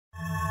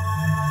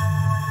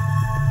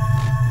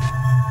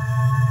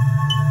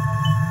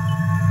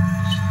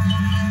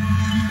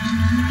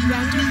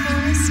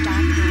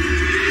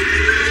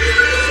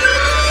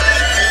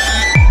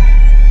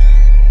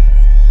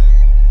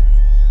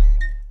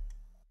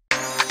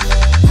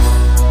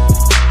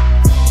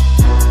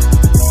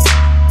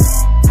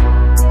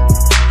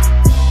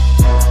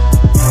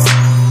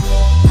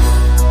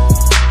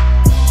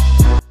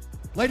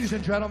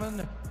and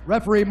gentlemen,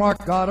 referee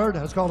Mark Goddard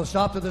has called a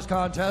stop to this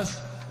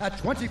contest at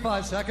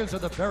 25 seconds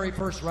of the very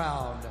first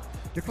round,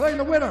 declaring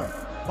the winner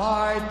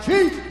by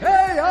TKO,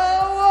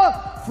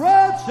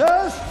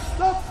 Francis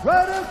the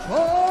Predator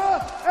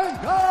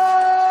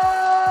Ngannou.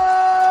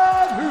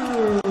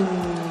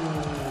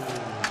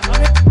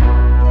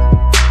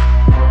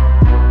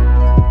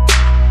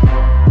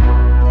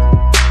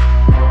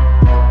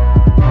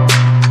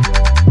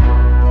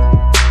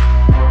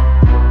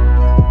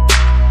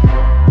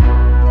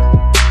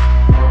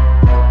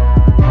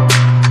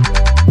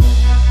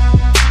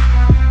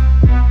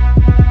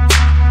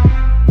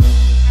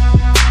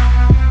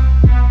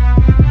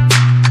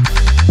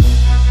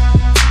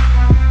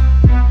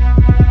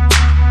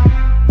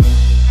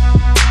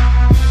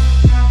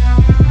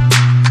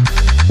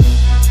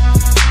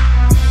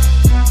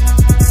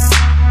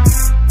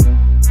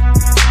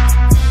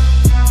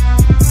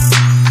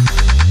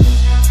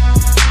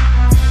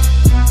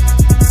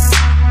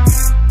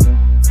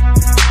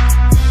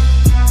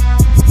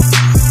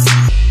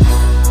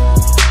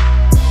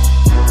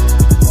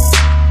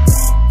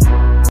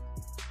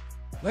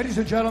 Ladies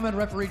and gentlemen,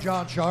 referee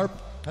John Sharp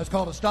has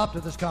called a stop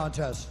to this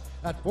contest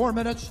at 4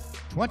 minutes,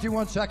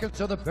 21 seconds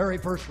of the very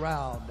first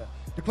round,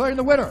 declaring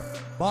the winner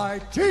by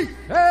TKO,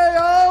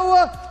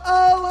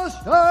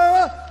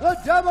 Alistair the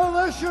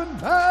Demolition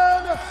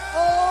Man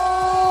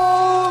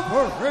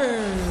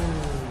Overeem.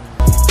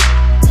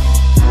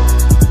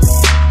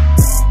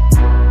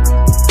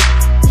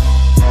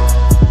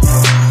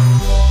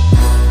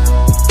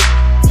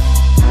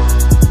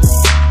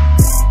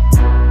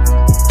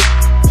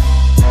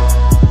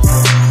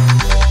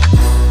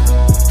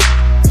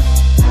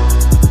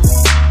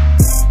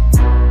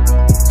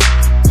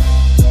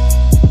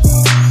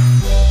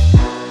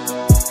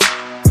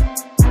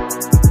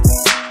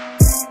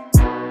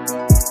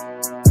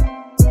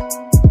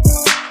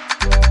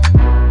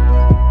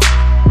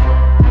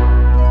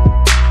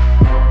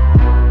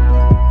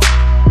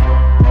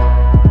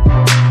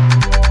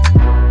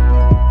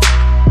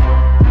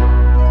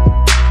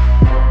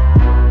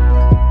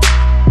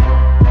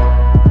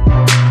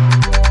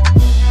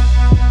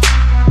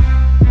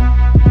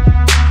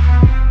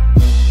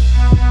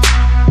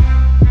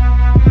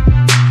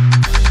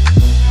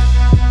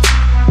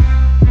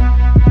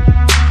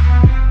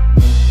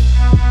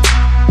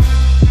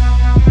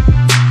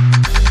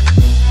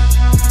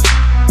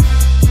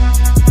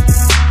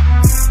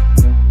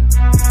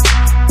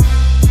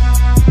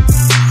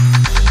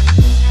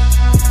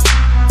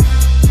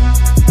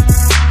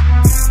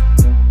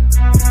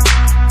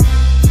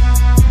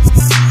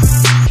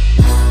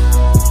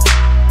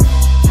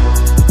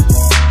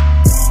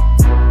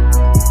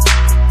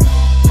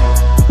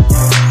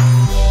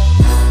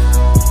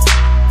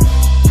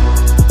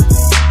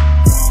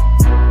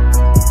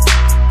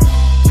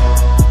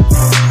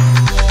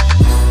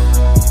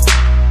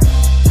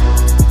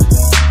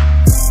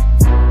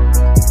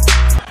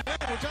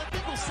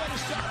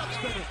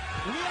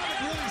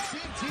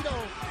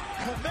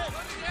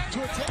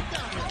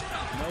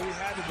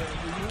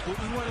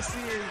 We want to see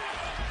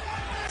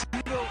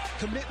Tito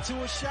commit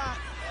to a shot.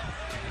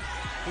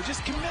 We'll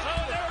just commit.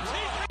 Oh, there Ortiz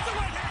has the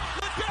right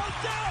hand. Liddell's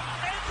down,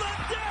 and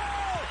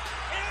Liddell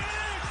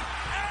is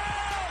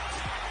out.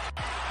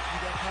 You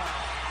got caught.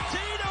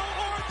 Tito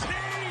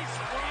Ortiz.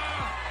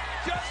 Wow.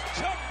 Just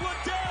Chuck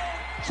Liddell.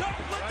 Chuck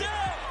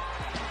Liddell.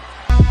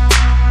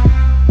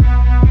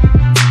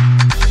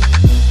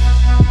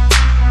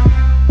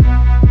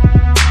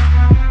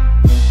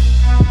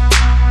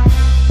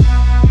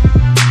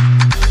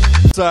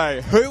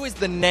 So, who is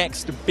the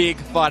next big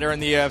fighter in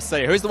the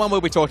UFC? Who's the one we'll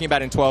be talking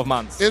about in 12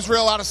 months?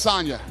 Israel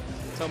Adesanya.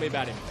 Tell me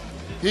about him.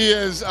 He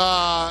is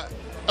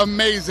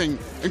amazing,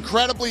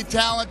 incredibly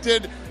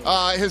talented.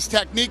 His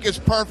technique is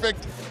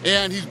perfect,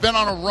 and he's been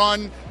on a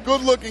run.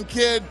 Good-looking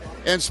kid,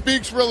 and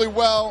speaks really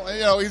well.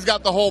 You know, he's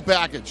got the whole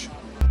package.